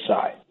Fiorentina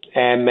side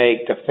and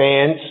make the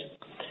fans,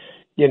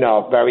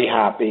 very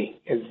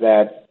happy is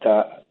that,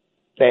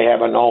 they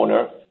have an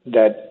owner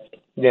that,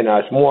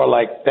 is more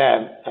like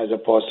them as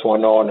opposed to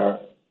an owner,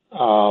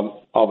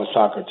 of a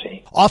soccer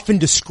team. Often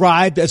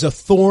described as a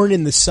thorn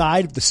in the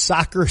side of the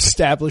soccer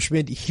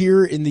establishment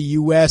here in the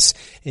U.S.,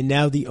 and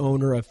now the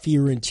owner of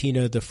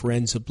Fiorentina, the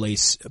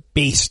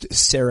Firenze-based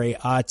Serie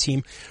A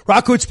team.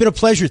 Rocco, it's been a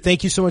pleasure.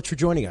 Thank you so much for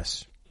joining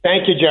us.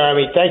 Thank you,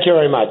 Jeremy. Thank you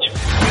very much.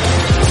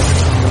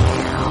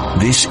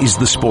 This is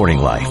The Sporting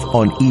Life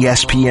on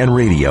ESPN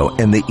Radio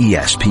and the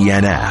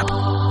ESPN app.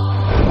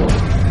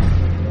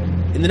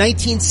 In the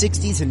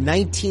 1960s and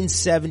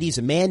 1970s,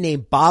 a man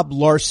named Bob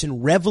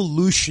Larson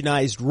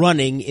revolutionized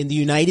running in the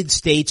United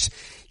States,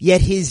 yet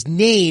his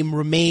name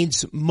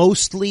remains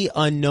mostly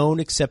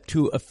unknown except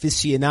to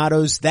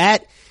aficionados.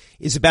 That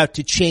is about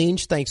to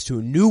change thanks to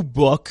a new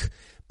book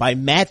by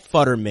Matt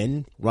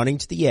Futterman, Running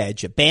to the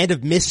Edge, a band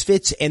of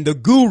misfits and the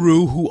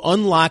guru who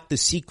unlocked the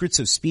secrets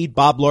of speed.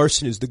 Bob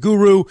Larson is the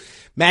guru.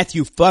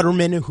 Matthew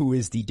Futterman, who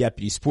is the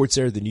deputy sports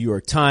editor of the New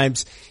York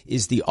Times,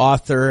 is the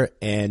author,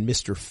 and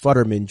Mr.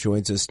 Futterman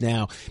joins us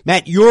now.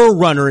 Matt, you're a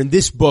runner in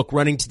this book,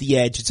 Running to the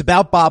Edge. It's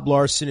about Bob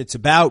Larson. It's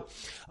about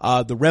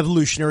the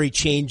revolutionary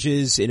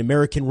changes in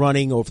American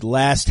running over the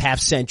last half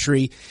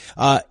century.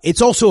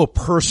 It's also a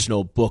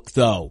personal book,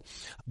 though,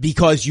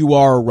 because you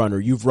are a runner.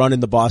 You've run in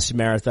the Boston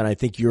Marathon. I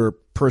think your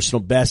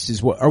personal best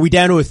is what? Are we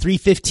down to a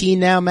 3:15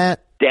 now,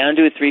 Matt? Down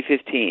to a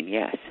 3:15,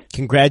 yes.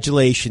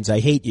 Congratulations. I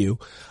hate you.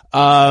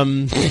 Why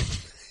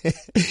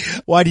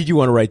did you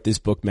want to write this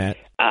book, Matt?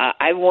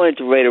 I wanted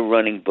to write a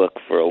running book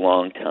for a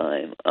long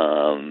time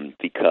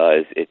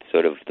because it's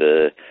sort of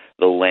the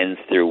lens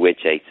through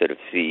which I sort of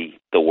see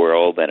the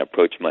world and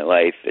approach my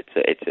life.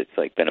 It's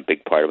like been a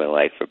big part of my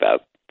life for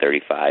about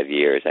 35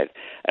 years.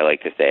 I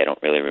like to say I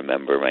don't really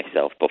remember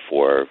myself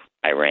before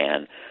I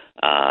ran,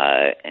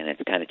 and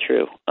it's kind of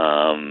true.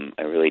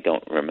 I really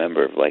don't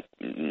remember like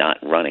not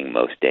running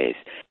most days.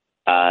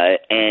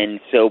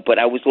 But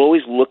I was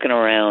always looking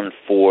around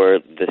for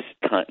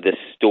this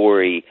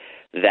story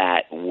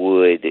that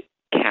would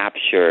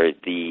capture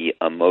the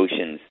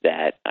emotions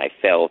that I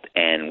felt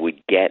and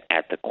would get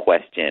at the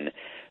question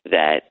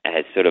that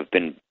has sort of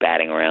been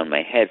batting around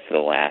my head for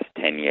the last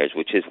 10 years,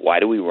 which is, why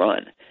do we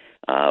run?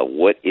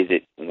 What is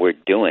it we're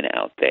doing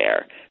out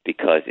there?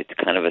 Because it's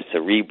kind of a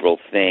cerebral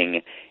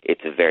thing.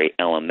 It's a very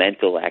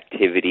elemental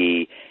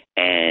activity,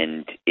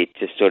 and it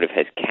just sort of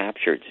has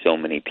captured so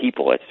many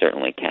people. It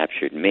certainly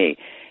captured me.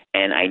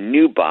 And I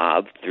knew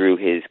Bob through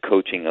his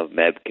coaching of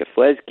Meb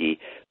Keflezighi,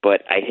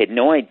 but I had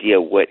no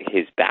idea what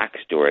his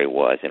backstory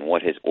was and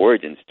what his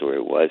origin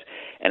story was.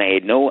 And I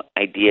had no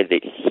idea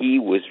that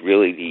he's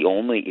really the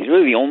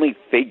only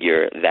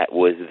figure that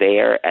was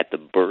there at the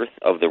birth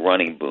of the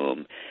running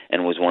boom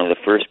and was one of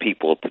the first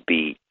people to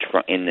be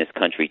in this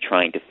country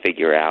trying to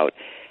figure out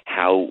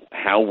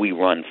how we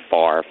run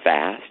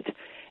fast.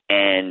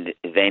 And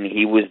then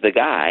he was the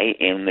guy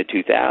in the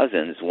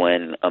 2000s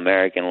when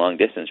American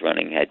long-distance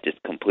running had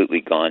just completely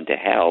gone to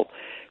hell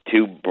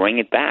to bring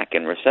it back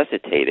and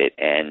resuscitate it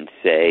and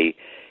say,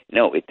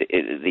 no,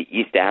 the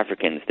East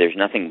Africans, there's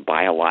nothing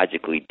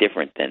biologically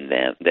different than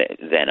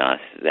us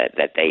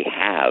that they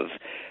have.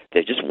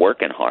 They're just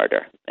working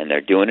harder, and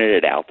they're doing it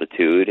at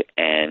altitude,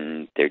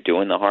 and they're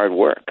doing the hard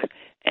work.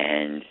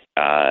 And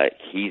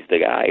he's the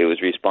guy who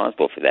was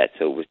responsible for that.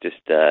 So it was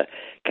just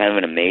kind of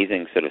an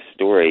amazing sort of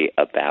story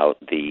about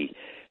the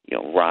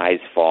rise,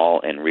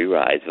 fall, and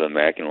re-rise of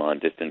American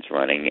long-distance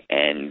running,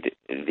 and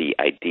the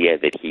idea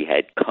that he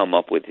had come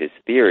up with his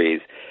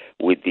theories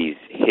with these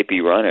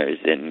hippie runners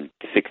in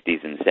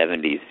 60s and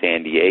 70s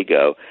San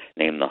Diego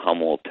named the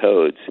Hummel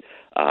Toads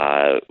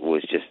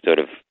was just sort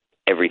of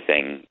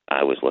everything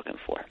I was looking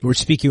for. We're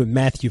speaking with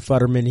Matthew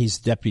Futterman. He's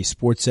the deputy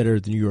sports editor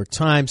of the New York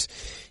Times.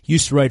 He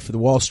used to write for the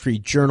Wall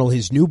Street Journal.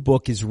 His new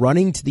book is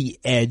Running to the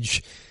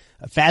Edge,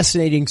 a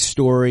fascinating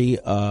story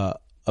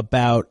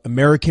about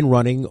American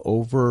running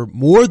over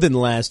more than the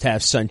last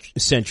half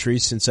century,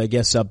 since I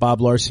guess Bob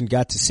Larson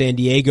got to San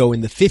Diego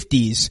in the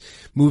 50s,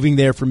 moving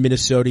there from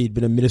Minnesota. He'd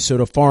been a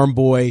Minnesota farm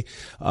boy,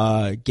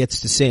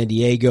 gets to San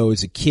Diego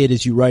as a kid,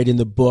 as you write in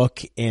the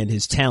book, and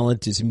his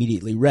talent is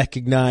immediately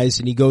recognized,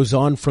 and he goes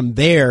on from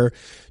there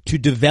to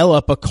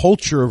develop a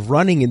culture of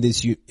running in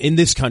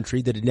this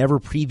country that had never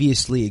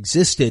previously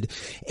existed.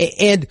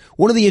 And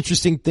one of the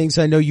interesting things,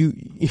 I know you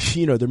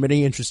know, there are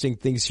many interesting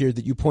things here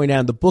that you point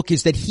out in the book,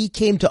 is that he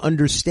came to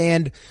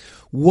understand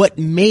what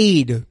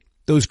made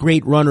those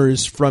great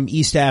runners from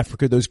East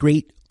Africa, those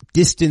great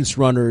distance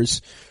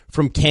runners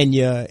from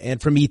Kenya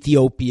and from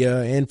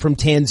Ethiopia and from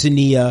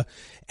Tanzania,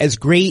 as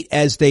great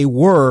as they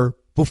were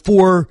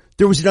before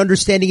there was an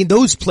understanding in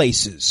those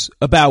places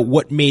about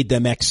what made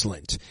them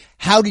excellent.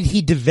 How did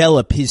he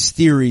develop his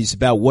theories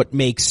about what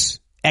makes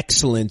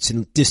excellence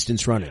in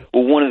distance running?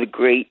 Well, one of the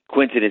great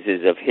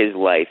coincidences of his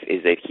life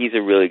is that he's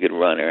a really good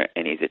runner,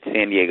 and he's at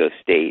San Diego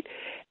State,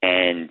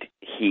 and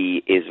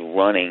he is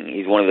running.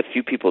 He's one of the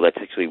few people that's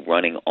actually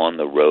running on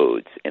the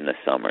roads in the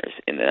summers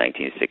in the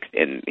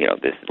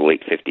 1960s, this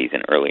late 50s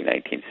and early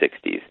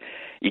 1960s.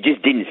 You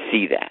just didn't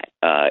see that.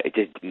 It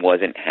just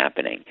wasn't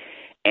happening.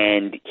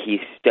 And he's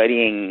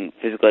studying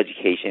physical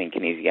education and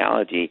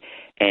kinesiology,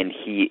 and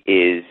he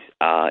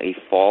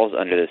falls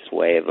under the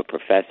sway of a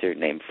professor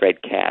named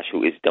Fred Cash,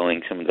 who is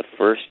doing some of the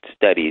first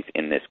studies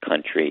in this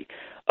country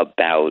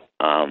about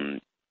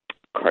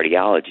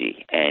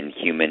cardiology and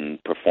human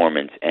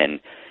performance and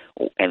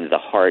the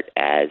heart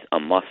as a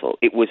muscle.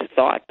 It was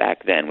thought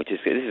back then, this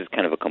is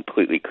kind of a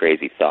completely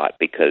crazy thought,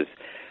 because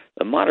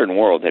the modern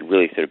world had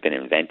really sort of been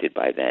invented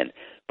by then.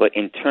 But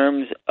in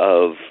terms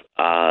of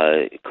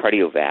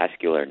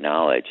cardiovascular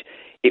knowledge,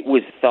 it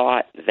was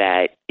thought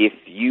that if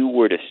you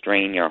were to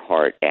strain your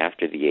heart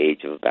after the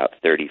age of about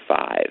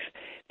 35,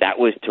 that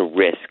was to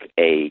risk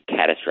a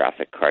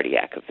catastrophic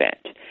cardiac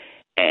event.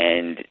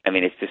 And, I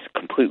mean, it's just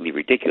completely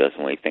ridiculous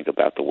when we think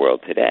about the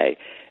world today.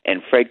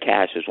 And Fred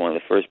Cash was one of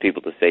the first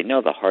people to say,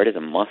 no, the heart is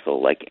a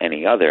muscle like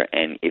any other,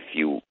 and if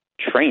you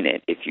train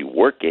it, if you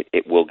work it,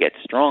 it will get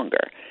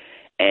stronger.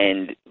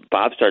 And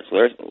Bob starts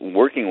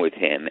working with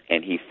him,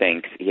 and he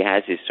thinks, he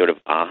has his sort of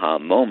aha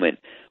moment,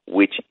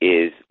 which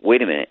is,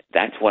 wait a minute,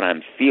 that's what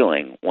I'm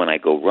feeling when I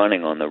go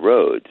running on the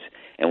roads.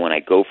 And when I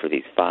go for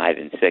these 5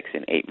 and 6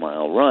 and 8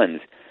 mile runs,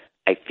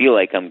 I feel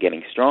like I'm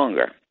getting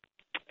stronger.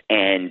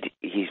 And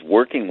he's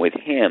working with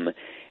him,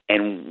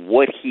 and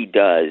what he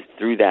does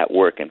through that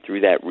work and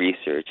through that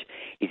research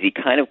is he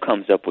kind of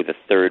comes up with a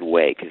third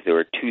way, because there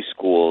were two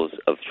schools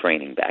of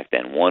training back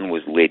then. One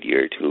was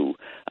Lydiard, who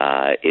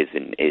is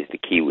the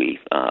Kiwi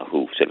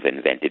who sort of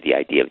invented the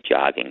idea of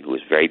jogging, who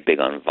was very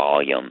big on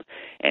volume,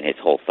 and his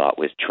whole thought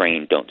was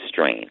train, don't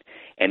strain.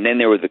 And then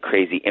there were the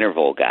crazy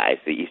interval guys,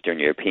 the Eastern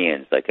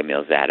Europeans, like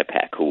Emil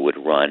Zatopek, who would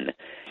run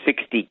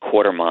 60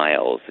 quarter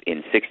miles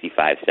in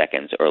 65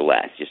 seconds or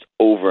less, just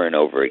over and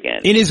over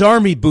again. In his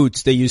army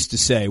boots, they used to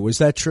say. Was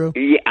that true?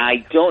 Yeah, I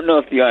don't know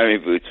if the army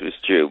boots was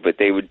true, but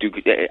they would do,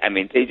 I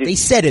mean, they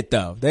said it,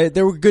 though.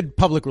 They were good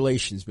public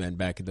relations men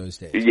back in those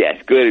days.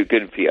 Yes, good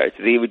PR.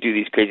 So they would do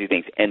these crazy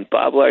things. And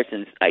Bob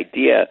Larson's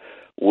idea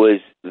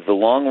was the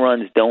long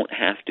runs don't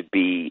have to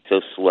be so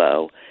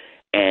slow,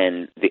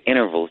 and the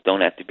intervals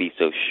don't have to be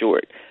so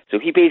short. So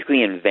he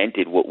basically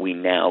invented what we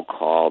now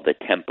call the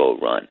tempo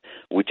run,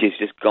 which is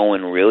just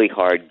going really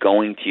hard,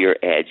 going to your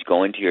edge,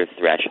 going to your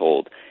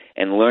threshold,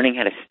 and learning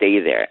how to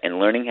stay there and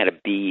learning how to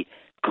be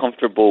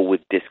comfortable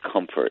with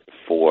discomfort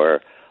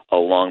for a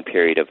long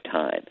period of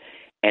time.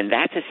 And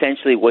that's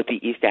essentially what the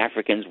East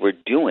Africans were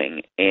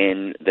doing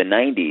in the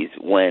 90s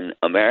when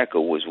America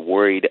was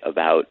worried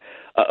about,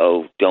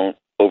 don't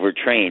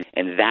overtrain.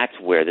 And that's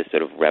where the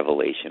sort of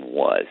revelation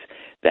was,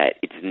 that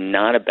it's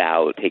not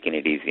about taking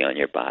it easy on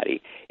your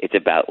body. It's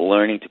about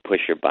learning to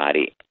push your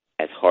body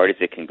as hard as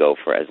it can go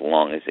for as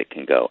long as it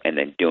can go, and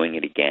then doing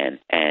it again.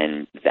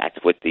 And that's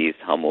what these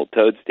Humboldt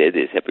toads did,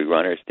 these hippie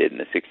runners did in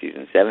the 60s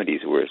and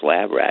 70s, who were his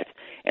lab rats.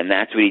 And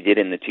that's what he did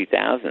in the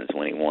 2000s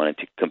when he wanted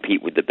to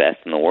compete with the best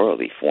in the world.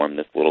 He formed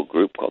this little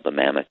group called the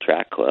Mammoth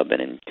Track Club,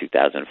 and in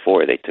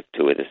 2004 they took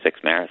 2 of the 6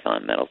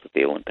 marathon medals at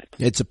the Olympics.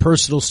 It's a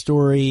personal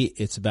story.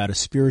 It's about a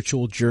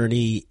spiritual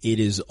journey. It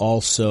is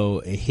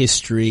also a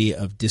history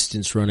of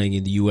distance running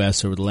in the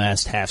U.S. over the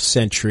last half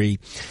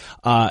century.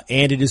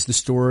 And it is the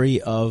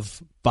story of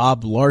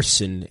Bob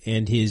Larson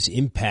and his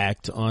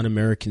impact on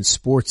American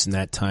sports in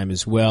that time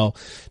as well.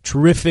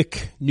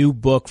 Terrific new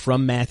book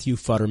from Matthew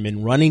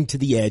Futterman, Running to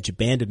the Edge, a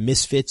band of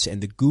misfits and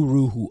the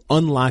guru who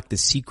unlocked the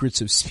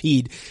secrets of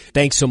speed.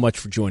 Thanks so much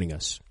for joining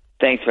us.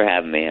 Thanks for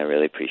having me. I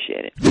really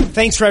appreciate it.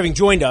 Thanks for having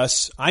joined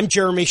us. I'm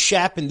Jeremy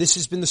Schaap, and this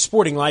has been The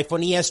Sporting Life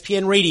on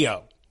ESPN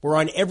Radio. We're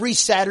on every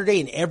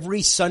Saturday and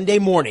every Sunday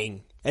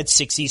morning at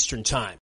 6 Eastern Time.